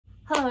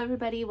Hello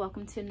everybody,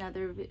 welcome to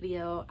another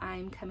video.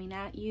 I'm coming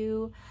at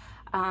you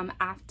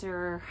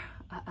after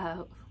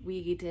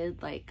we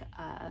did like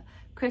a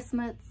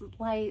Christmas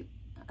light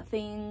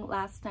thing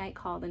last night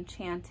called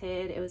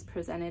Enchanted. It was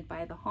presented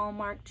by the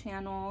Hallmark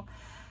Channel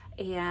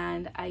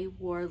and I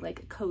wore like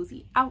a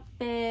cozy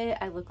outfit.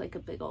 I look like a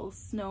big old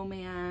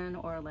snowman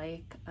or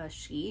like a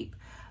sheep,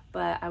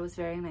 but I was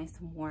very nice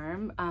and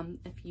warm.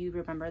 If you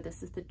remember,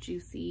 this is the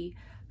Juicy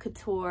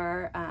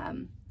Couture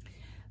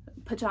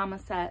pajama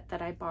set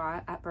that I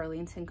bought at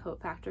Burlington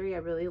Coat Factory. I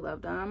really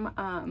love them.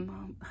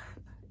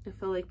 I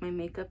feel like my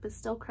makeup is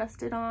still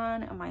crusted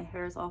on and my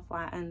hair is all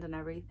flattened and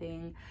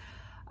everything.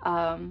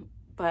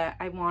 But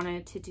I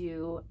wanted to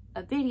do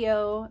a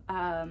video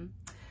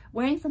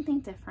wearing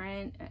something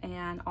different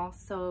and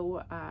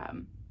also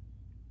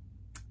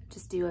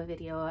just do a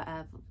video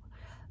of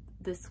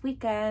this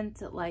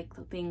weekend, like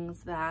the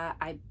things that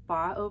I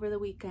bought over the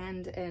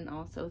weekend and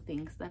also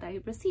things that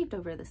I received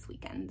over this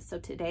weekend. So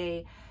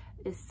today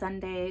is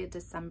Sunday,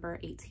 December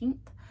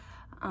 18th.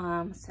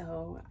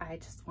 So I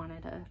just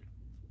wanted to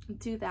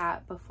do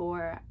that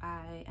before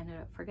I ended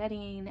up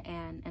forgetting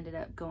and ended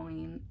up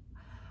going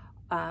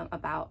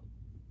about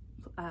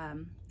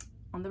on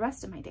the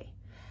rest of my day.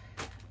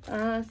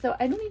 So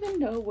I don't even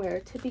know where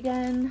to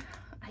begin.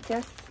 I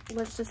guess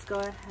let's just go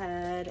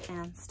ahead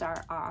and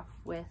start off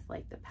with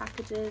like the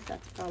packages.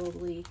 That's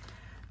probably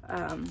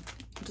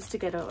just to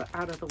get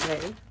out of the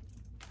way.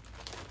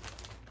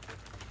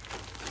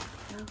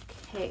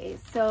 Okay,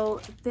 so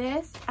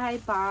this I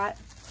bought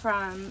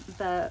from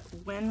the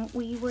When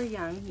We Were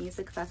Young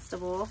music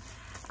festival.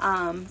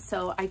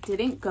 So I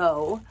didn't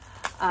go,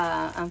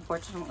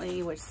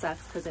 unfortunately, which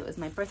sucks because it was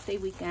my birthday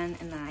weekend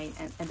and I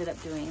ended up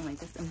doing like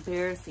this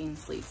embarrassing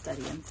sleep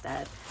study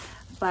instead.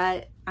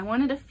 But I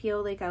wanted to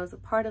feel like I was a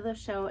part of the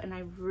show and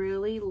I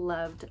really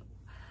loved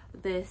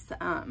this,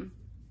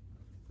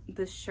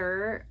 this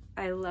shirt.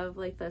 I love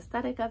like the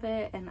aesthetic of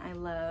it and I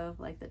love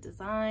like the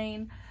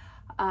design.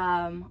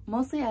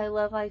 Mostly I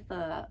love like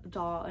the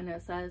doll and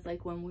it says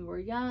like When We Were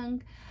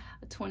Young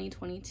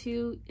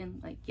 2022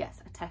 and like, yes,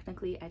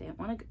 technically I didn't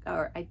want to go,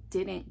 or I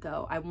didn't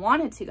go. I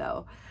wanted to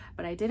go,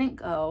 but I didn't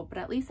go, but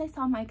at least I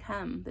saw my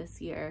chem this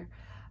year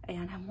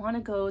and I want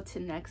to go to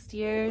next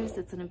year's.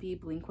 It's going to be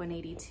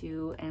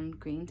Blink-182 and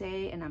Green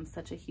Day and I'm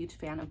such a huge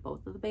fan of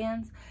both of the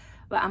bands,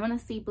 but I'm going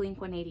to see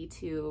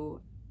Blink-182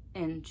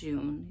 in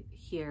June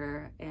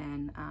here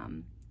in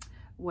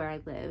where I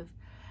live.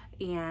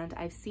 And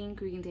I've seen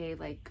Green Day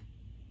like,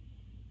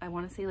 I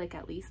want to say like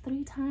at least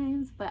 3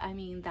 times, but I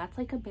mean, that's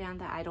like a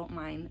band that I don't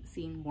mind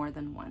seeing more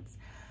than once.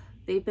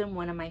 They've been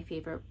one of my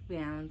favorite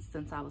bands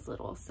since I was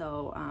little.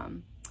 So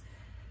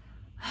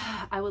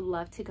I would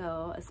love to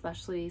go,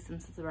 especially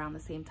since it's around the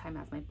same time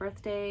as my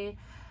birthday,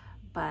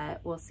 but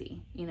we'll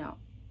see. You know,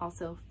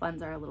 also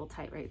funds are a little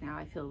tight right now.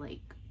 I feel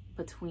like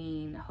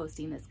between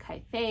hosting this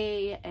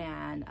Kaifé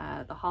and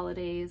the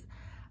holidays,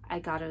 I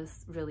gotta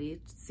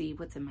really see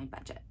what's in my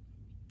budget.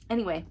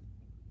 Anyway,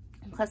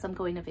 plus I'm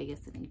going to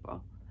Vegas in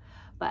April.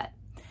 But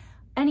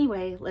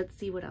anyway, let's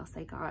see what else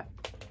I got.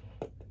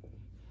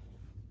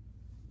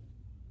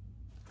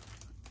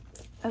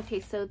 Okay,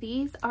 so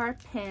these are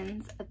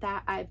pins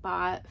that I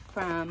bought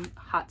from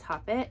Hot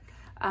Topic.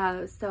 There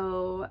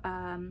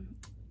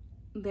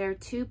are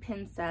 2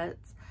 pin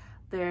sets.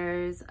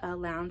 There's a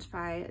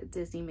Loungefly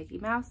Disney Mickey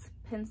Mouse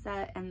pin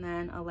set and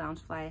then a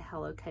Loungefly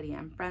Hello Kitty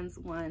and Friends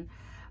one.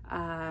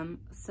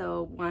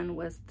 So one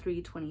was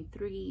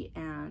 $3.23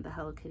 and the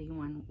Hello Kitty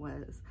one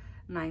was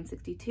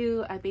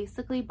 $9.62. I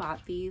basically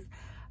bought these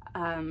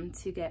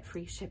to get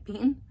free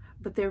shipping,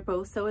 but they're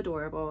both so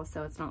adorable,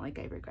 so it's not like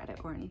I regret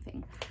it or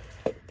anything.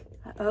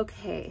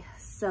 Okay,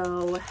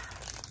 so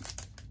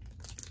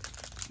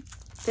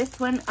this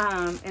one,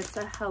 it's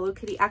a Hello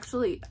Kitty.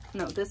 Actually,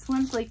 no, this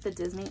one's like the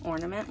Disney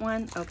ornament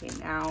one. Okay,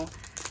 now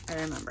I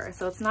remember.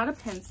 So it's not a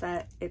pin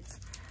set, it's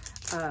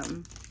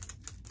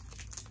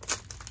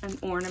an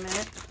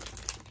ornament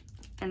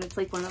and it's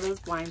like one of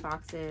those blind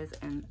boxes,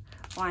 and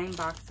blind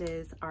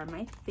boxes are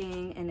my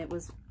thing, and it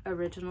was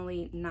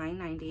originally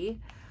 $9.90,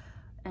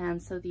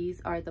 and so these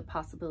are the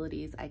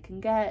possibilities I can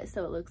get.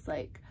 So it looks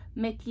like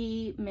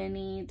Mickey,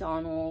 Minnie,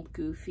 Donald,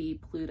 Goofy,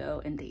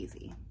 Pluto, and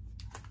Daisy.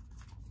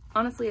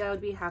 Honestly, I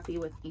would be happy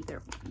with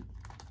either one,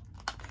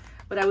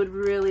 but I would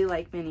really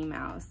like Minnie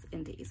Mouse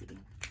and Daisy.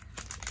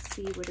 Let's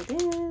see what it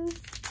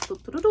is.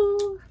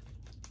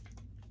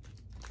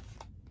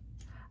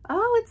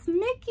 Oh, it's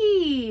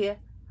Mickey.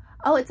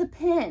 Oh, it's a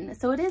pin.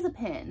 So it is a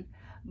pin,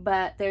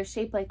 but they're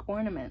shaped like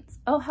ornaments.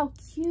 Oh, how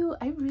cute.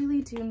 I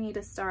really do need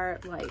to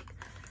start like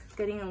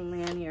getting a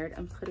lanyard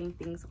and putting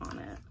things on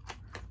it,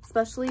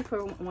 especially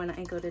for when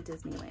I go to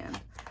Disneyland.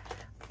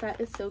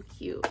 That is so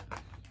cute.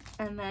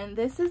 And then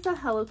this is the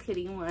Hello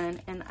Kitty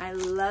one, and I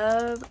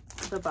love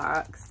the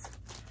box.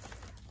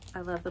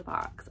 I love the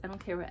box. I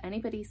don't care what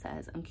anybody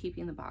says. I'm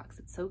keeping the box.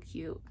 It's so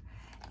cute.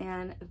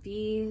 And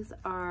these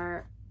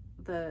are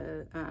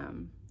the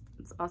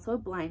it's also a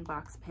blind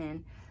box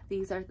pin.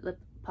 These are the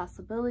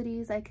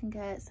possibilities I can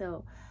get.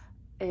 So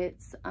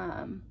it's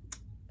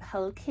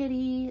Hello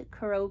Kitty,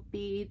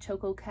 Karopi,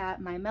 Choco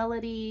Cat, My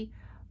Melody,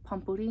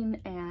 Pomporin,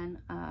 and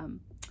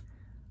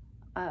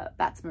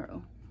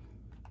Batsmaru.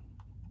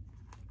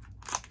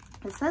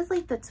 It says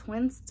like the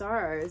twin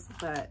stars,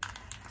 but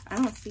I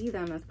don't see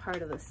them as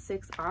part of the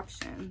 6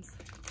 options.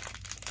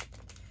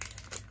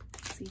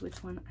 Let's see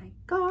which one I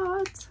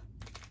got.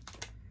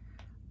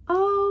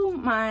 Oh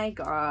my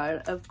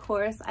god, of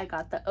course I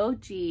got the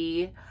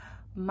OG,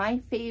 my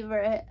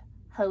favorite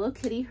Hello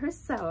Kitty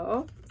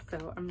herself.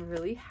 So I'm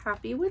really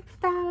happy with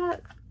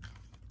that.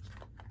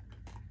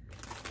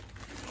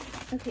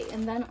 Okay,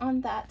 and then on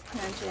that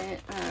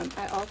tangent,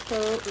 I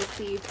also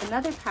received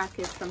another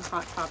package from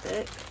Hot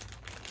Topic.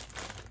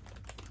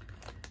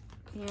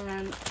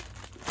 And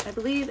I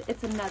believe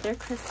it's another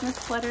Christmas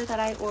sweater that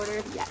I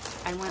ordered.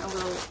 Yes, I went a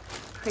little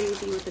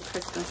crazy with the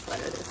Christmas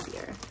sweater this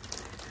year.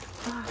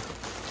 Oh,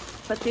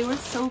 but they were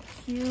so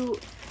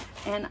cute.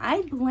 And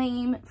I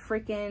blame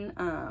freaking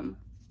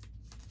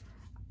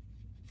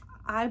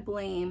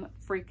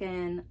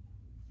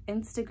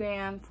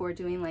Instagram for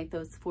doing like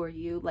those for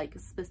you, like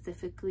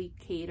specifically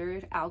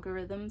catered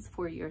algorithms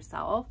for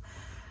yourself.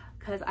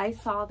 Because I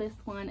saw this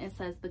one, it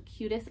says the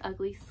cutest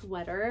ugly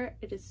sweater.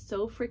 It is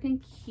so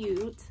freaking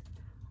cute.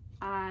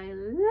 I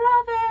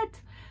love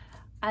it.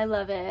 I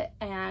love it.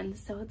 And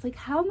so it's like,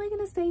 how am I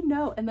gonna say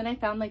no? And then I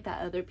found like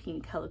that other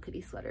pink Hello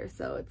Kitty sweater.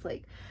 So it's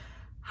like,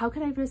 how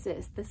could I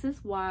resist? This is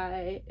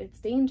why it's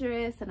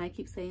dangerous. And I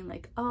keep saying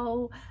like,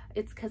 oh,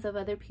 it's because of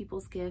other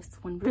people's gifts,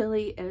 when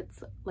really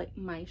it's like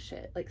my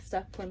shit, like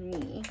stuff for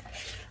me.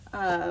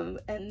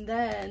 And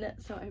then,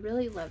 so I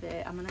really love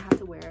it. I'm gonna have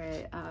to wear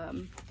it.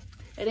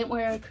 I didn't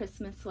wear a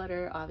Christmas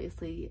sweater,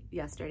 obviously,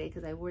 yesterday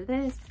because I wore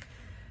this.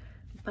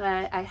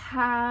 But I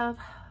have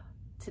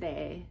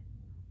today,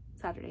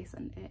 Saturday,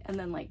 Sunday, and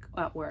then like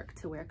at work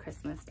to wear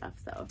Christmas stuff.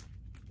 So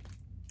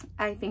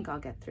I think I'll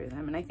get through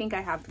them. And I think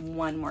I have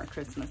one more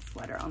Christmas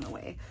sweater on the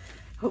way.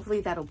 Hopefully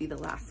that'll be the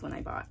last one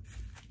I bought.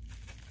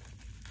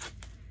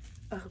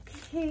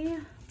 Okay.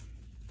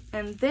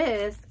 And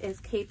this is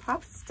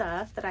K-pop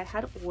stuff that I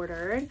had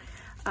ordered.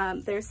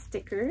 There's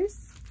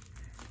stickers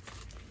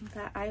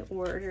that I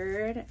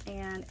ordered,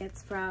 and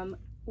it's from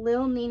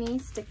Lil Nini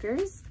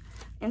Stickers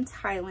in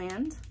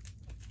Thailand.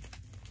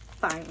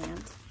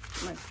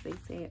 Like they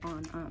say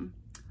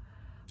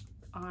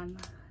on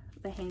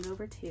The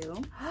Hangover 2.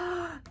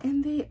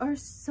 And they are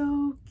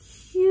so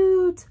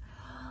cute.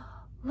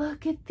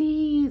 Look at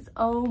these.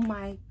 Oh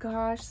my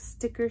gosh,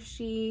 sticker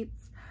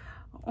sheets.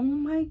 Oh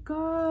my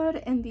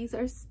god. And these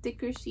are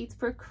sticker sheets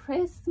for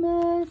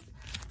Christmas.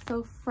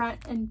 So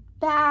front and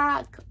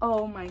back.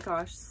 Oh my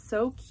gosh,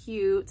 so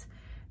cute.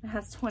 It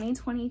has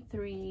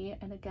 2023,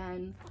 and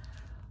again,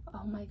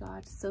 oh my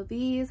gosh. So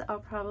these I'll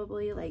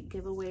probably like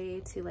give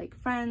away to like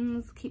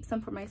friends, keep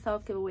some for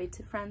myself, give away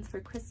to friends for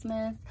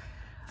Christmas.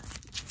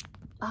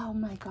 Oh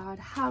my god,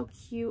 how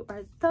cute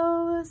are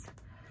those?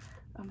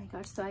 Oh my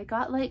gosh, so I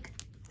got like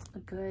a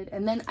good,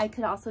 and then I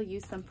could also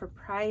use some for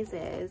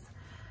prizes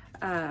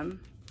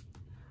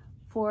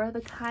for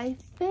the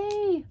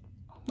Kaifé.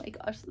 Oh my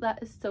gosh,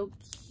 that is so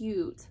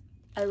cute.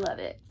 I love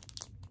it.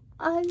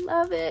 I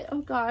love it.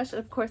 Oh gosh,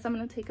 of course I'm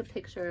gonna take a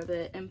picture of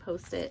it and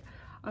post it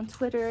on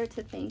Twitter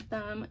to thank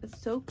them. It's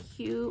so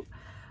cute.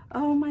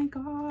 Oh my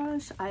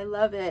gosh, I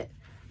love it.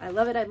 I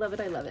love it, I love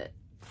it, I love it.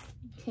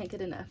 Can't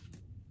get enough.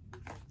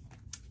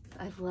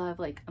 I love,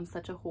 like, I'm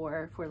such a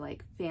whore for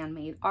like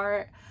fan-made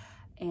art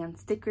and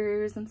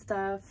stickers and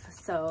stuff.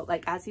 So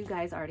like, as you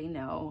guys already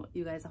know,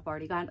 you guys have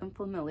already gotten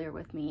familiar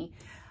with me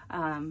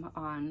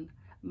on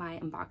my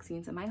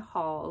unboxings and my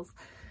hauls.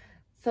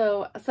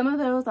 So some of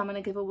those I'm going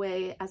to give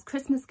away as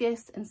Christmas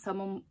gifts, and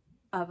some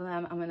of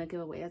them I'm going to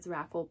give away as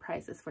raffle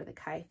prizes for the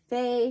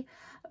Kaifé.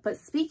 But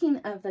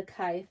speaking of the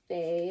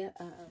Kaifé,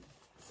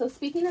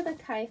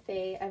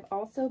 I've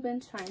also been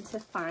trying to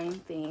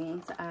find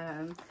things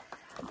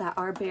that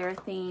are bear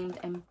themed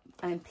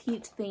and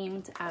peach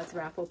themed as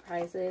raffle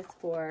prizes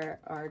for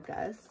our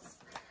guests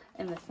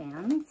and the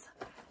fans,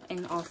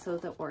 and also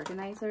the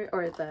organizer,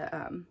 or the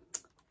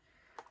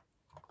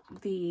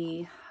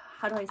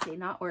how do I say,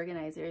 not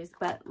organizers,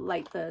 but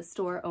like the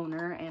store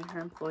owner and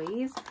her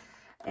employees.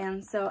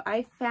 And so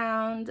I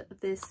found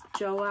this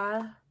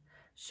Joa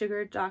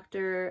Sugar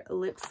Doctor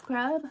lip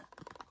scrub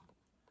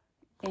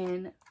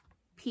in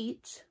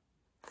peach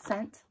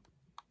scent.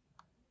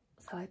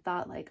 So I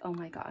thought like, oh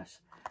my gosh,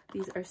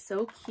 these are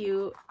so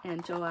cute.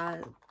 And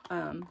Joa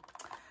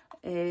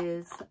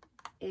is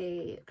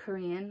a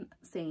Korean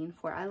saying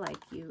for I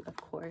like you, of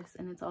course,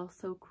 and it's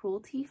also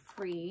cruelty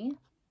free.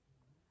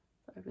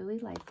 So I really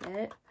like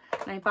it.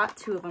 And I bought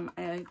 2 of them.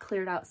 I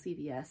cleared out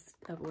CVS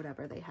of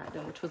whatever they had,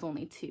 which was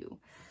only 2.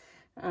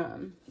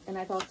 And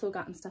I've also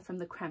gotten stuff from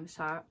the Creme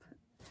Shop.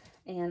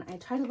 And I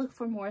tried to look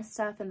for more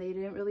stuff, and they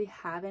didn't really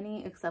have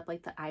any except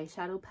like the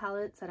eyeshadow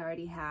palettes that I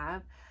already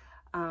have.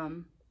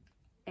 And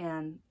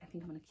I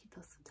think I'm gonna keep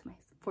those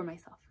for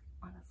myself,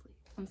 honestly.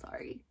 I'm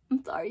sorry,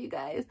 you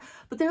guys.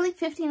 But they're like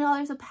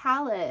 $15 a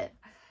palette.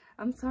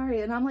 I'm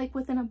sorry, and I'm like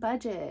within a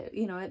budget,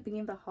 you know, it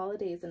being the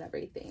holidays and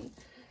everything.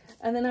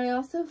 And then I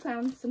also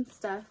found some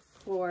stuff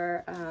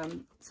for,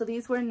 so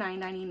these were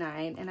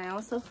 $9.99, and I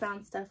also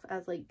found stuff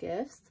as like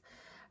gifts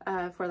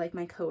for like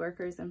my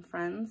coworkers and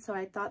friends. So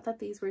I thought that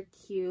these were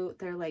cute.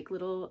 They're like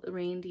little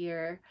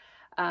reindeer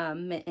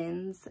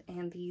mittens,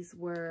 and these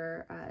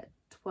were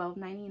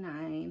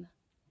 $12.99.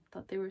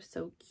 Thought they were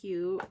so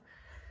cute.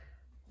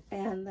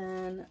 And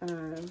then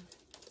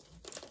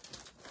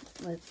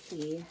let's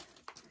see,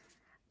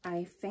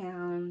 I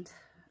found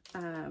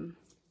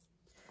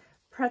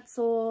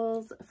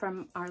pretzels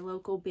from our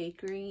local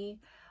bakery,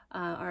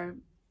 our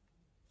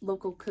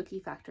local cookie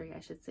factory, I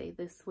should say.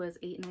 This was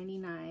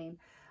 $8.99.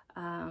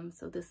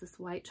 So this is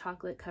white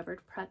chocolate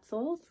covered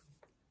pretzels.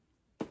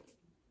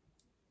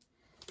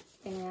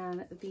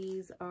 And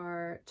these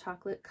are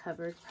chocolate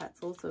covered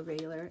pretzels, so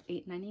regular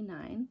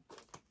 $8.99.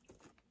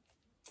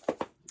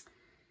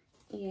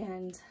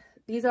 And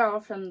these are all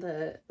from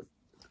the,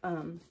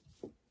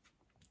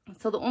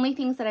 so the only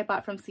things that I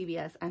bought from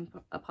CVS, I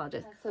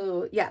apologize.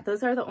 So yeah,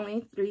 those are the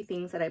only 3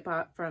 things that I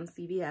bought from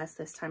CVS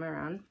this time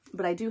around.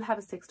 But I do have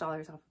a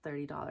 $6 off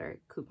 $30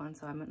 coupon,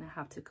 so I'm going to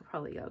have to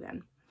probably go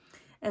again.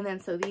 And then,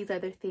 so these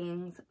other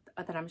things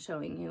that I'm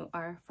showing you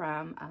are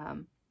from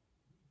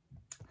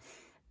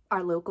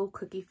our local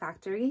cookie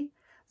factory.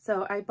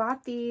 So I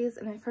bought these,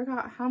 and I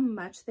forgot how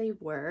much they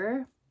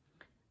were,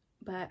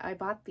 but I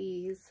bought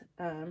these.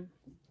 Oh,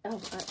 I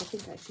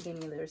think she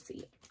gave me the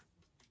receipt.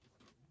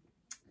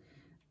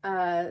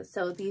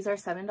 So these are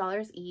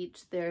 $7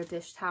 each. They're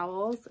dish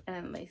towels,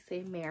 and they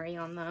say Mary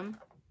on them.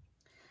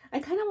 I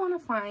kind of want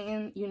to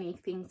find unique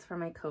things for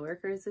my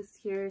coworkers this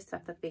year,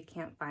 stuff that they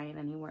can't find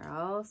anywhere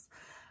else.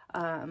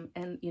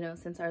 And, you know,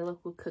 since our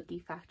local cookie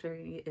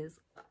factory is,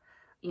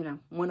 you know,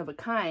 one of a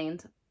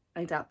kind,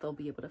 I doubt they'll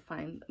be able to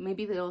find,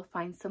 maybe they'll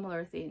find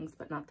similar things,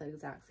 but not the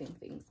exact same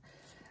things.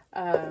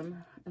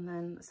 And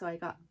then, so I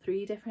got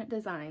 3 different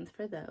designs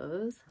for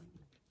those.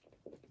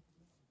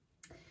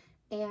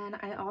 And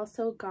I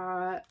also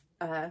got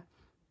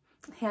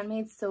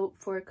handmade soap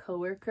for a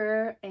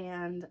coworker,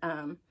 and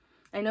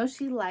I know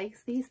she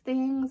likes these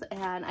things,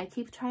 and I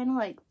keep trying to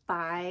like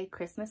buy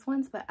Christmas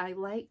ones, but I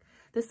like,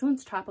 this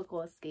one's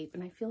Tropical Escape,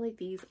 and I feel like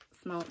these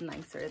smell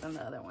nicer than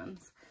the other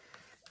ones.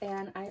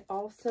 And I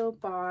also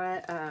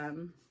bought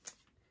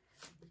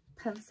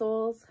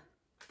pencils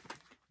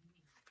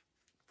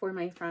for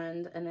my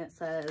friend, and it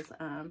says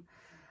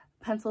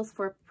pencils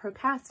for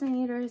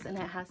procrastinators, and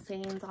it has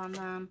sayings on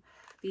them.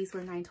 These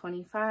were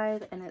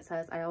 $9.25, and it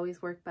says, I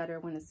always work better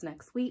when it's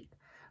next week.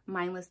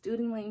 Mindless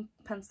doodling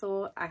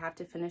pencil, I have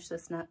to finish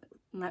this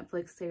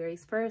Netflix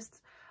series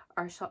first.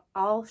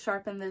 I'll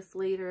sharpen this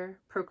later.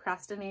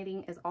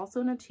 Procrastinating is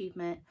also an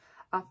achievement.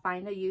 I'll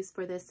find a use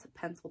for this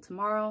pencil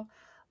tomorrow.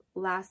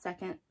 Last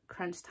second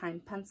crunch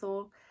time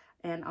pencil,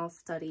 and I'll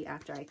study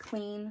after I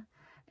clean.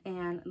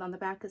 And on the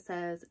back it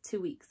says 2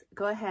 weeks.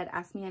 Go ahead,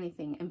 ask me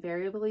anything.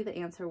 Invariably the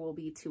answer will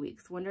be 2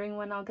 weeks. Wondering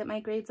when I'll get my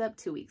grades up?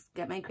 2 weeks.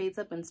 Get my grades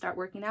up and start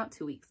working out?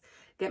 2 weeks.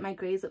 Get my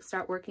grades up,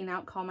 start working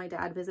out, call my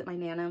dad, visit my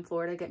nana in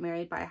Florida, get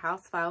married, buy a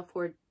house, file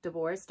for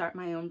divorce, start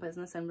my own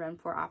business, and run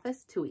for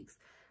office? 2 weeks.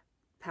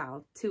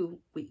 Pal, 2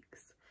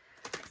 weeks.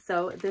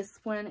 So this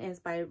one is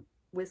by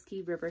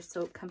Whiskey River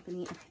Soap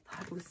Company, and I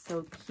thought it was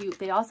so cute.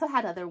 They also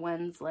had other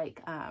ones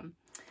like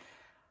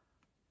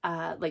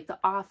the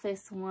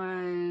office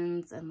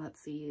ones, and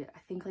let's see, I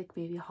think like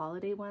maybe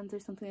holiday ones or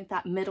something like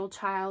that, middle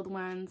child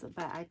ones,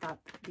 but I thought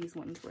these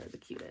ones were the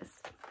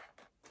cutest.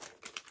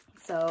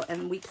 So,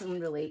 and we can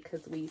relate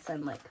because we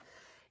send like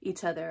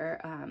each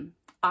other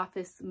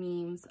office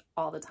memes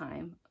all the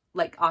time,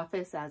 like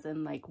office as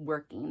in like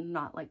working,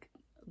 not like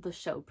the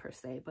show per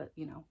se, but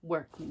you know,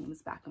 work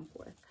memes back and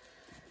forth.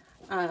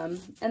 And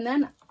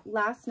then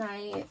last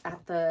night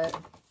at the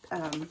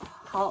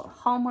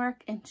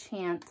Hallmark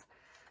Enchant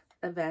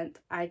event,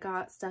 I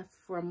got stuff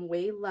from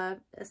Way Love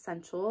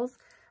Essentials.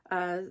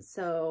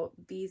 So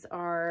these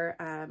are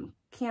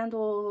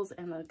candles,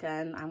 and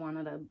again, I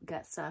wanted to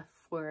get stuff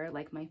for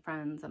like my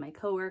friends and my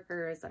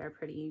coworkers that are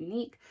pretty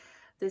unique.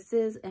 This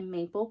is a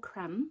maple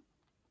creme,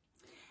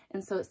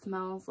 and so it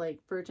smells like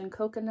virgin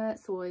coconut,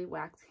 soy,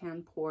 wax,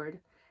 hand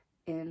poured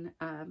in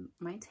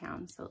my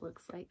town. So it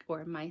looks like,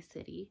 or my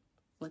city,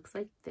 looks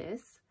like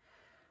this.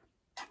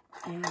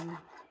 And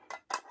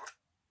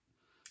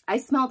I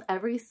smelled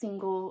every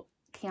single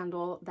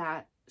candle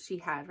that she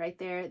had right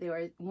there. They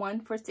were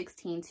 1 for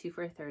 $16, 2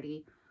 for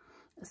 $30.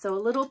 So a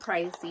little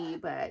pricey,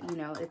 but you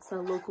know, it's a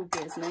local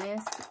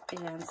business,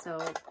 and so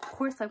of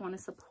course I want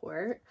to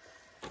support.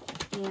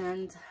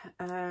 And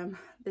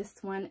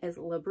this one is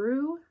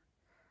LeBrew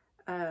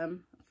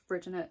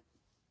virgin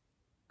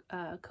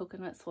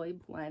coconut soy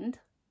blend,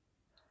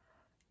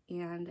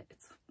 and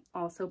it's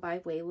also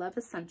by Way Love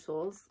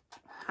Essentials.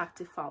 Have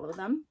to follow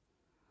them.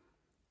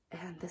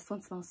 And this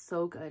one smells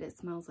so good. It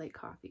smells like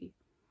coffee.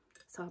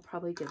 So I'll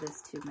probably give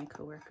this to my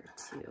coworker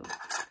too,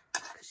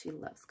 because she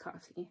loves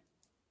coffee.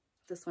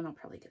 This one I'll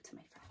probably give to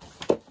my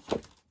friend.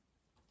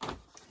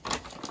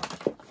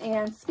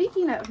 And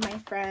speaking of my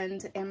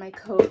friend and my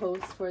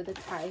co-host for the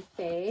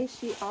Kaifé,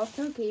 she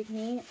also gave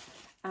me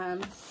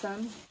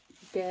some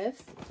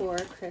gifts for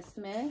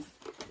Christmas.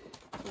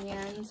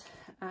 And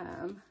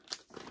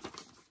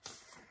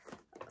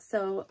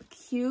So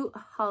cute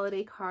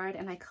holiday card,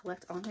 and I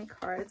collect all my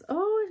cards.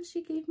 Oh, and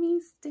she gave me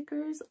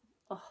stickers.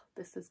 Oh,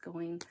 this is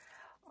going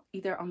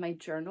either on my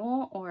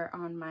journal or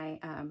on my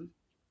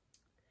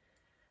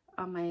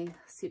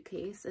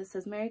suitcase. It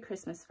says, Merry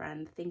Christmas,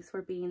 friend. Thanks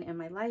for being in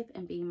my life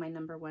and being my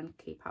 #1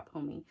 K-pop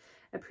homie.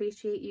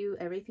 Appreciate you,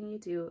 everything you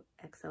do.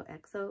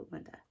 XOXO,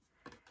 Linda.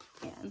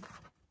 And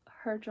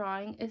her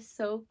drawing is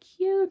so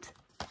cute.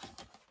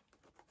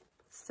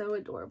 So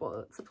adorable.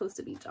 It's supposed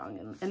to be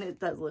Jongin, and it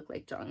does look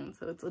like Jongin,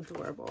 so it's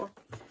adorable.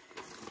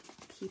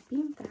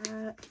 Keeping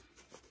that.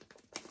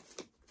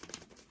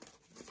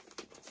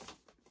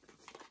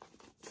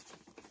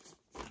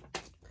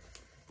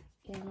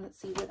 And let's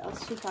see what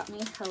else she got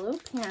me. Hello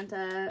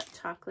Panda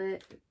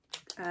chocolate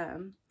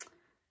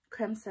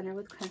creme center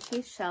with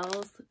crunchy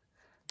shells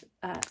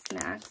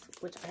snacks,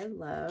 which I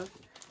love.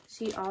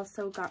 She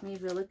also got me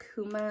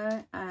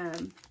Rilakkuma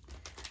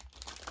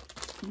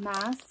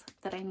mask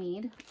that I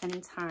need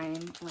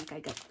anytime like I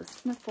get the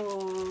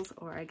sniffles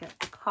or I get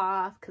the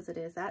cough, because it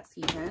is that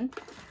season,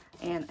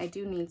 and I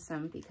do need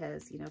some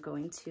because, you know,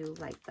 going to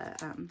like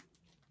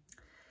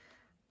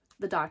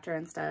the doctor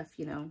and stuff,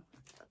 you know,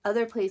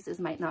 other places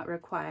might not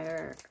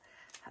require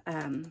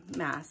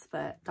masks,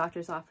 but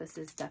doctor's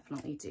offices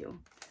definitely do.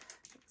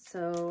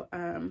 So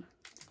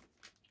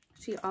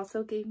she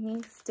also gave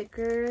me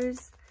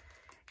stickers,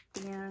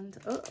 and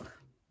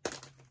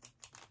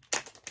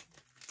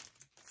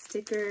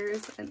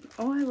stickers, and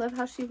oh, I love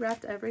how she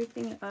wrapped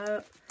everything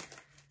up.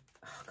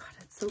 Oh god,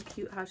 it's so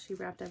cute how she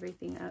wrapped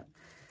everything up.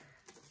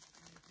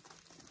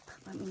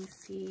 Let me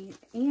see.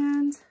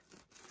 And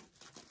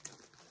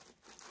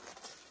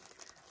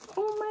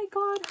oh my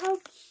god, how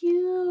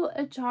cute,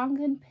 a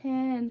Jongin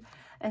pin,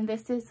 and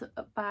this is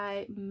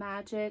by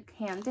Magic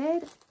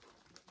Handed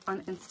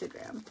on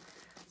Instagram,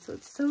 so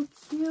it's so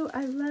cute.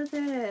 I love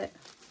it.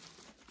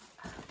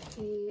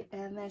 Okay,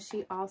 and then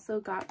she also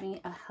got me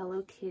a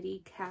Hello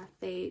Kitty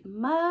Kaifé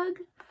mug.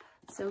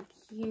 So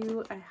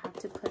cute. I have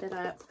to put it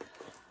up.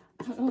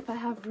 I don't know if I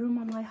have room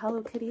on my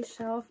Hello Kitty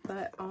shelf,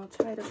 but I'll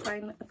try to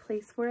find a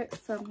place for it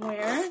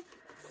somewhere.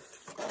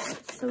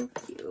 It's so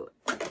cute.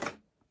 It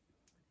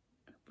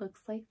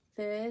looks like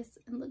this,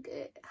 and look,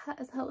 it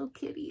has Hello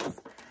Kitty's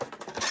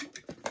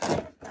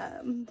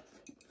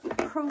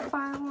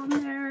profile on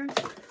there.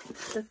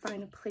 To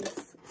find a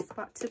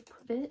spot to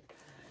put it.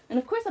 And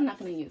of course I'm not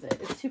going to use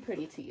it. It's too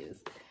pretty to use.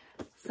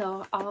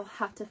 So I'll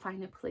have to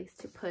find a place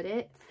to put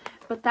it.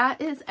 But that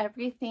is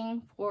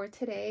everything for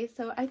today.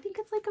 So I think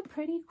it's like a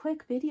pretty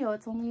quick video.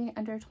 It's only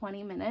under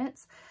 20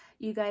 minutes.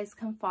 You guys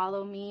can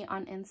follow me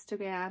on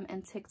Instagram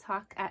and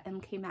TikTok at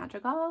MK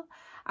Madrigal.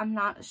 I'm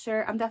not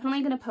sure. I'm definitely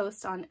going to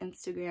post on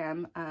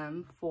Instagram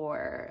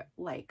for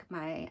like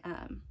my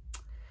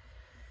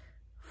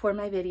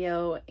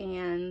video.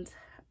 And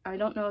I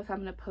don't know if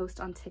I'm going to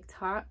post on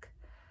TikTok.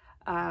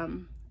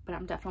 But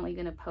I'm definitely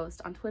going to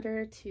post on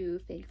Twitter to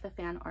thank the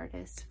fan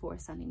artist for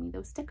sending me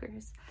those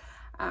stickers.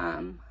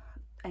 And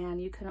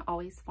you can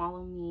always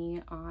follow me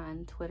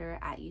on Twitter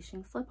at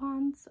Yixing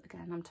Slip-Ons.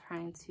 Again, I'm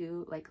trying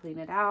to like clean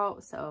it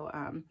out. So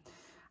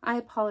I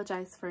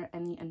apologize for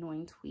any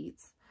annoying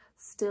tweets.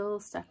 Still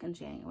stuck in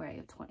January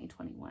of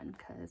 2021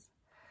 because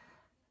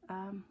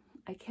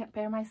I can't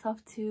bear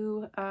myself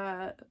to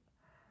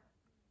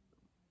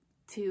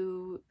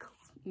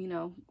you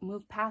know,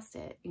 move past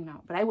it, you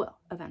know, but I will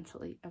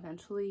eventually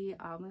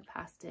I'll move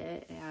past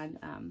it, and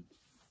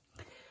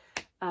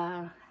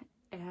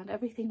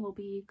everything will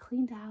be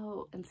cleaned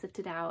out and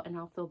sifted out, and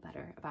I'll feel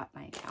better about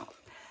my account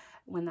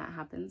when that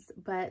happens.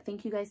 But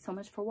thank you guys so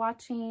much for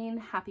watching.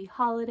 Happy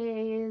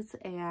holidays,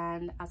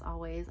 and as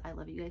always, I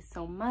love you guys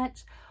so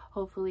much.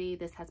 Hopefully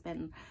this has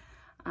been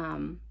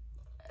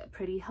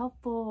pretty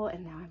helpful,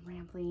 and now I'm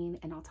rambling,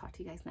 and I'll talk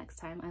to you guys next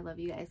time. I love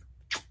you guys.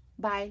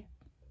 Bye.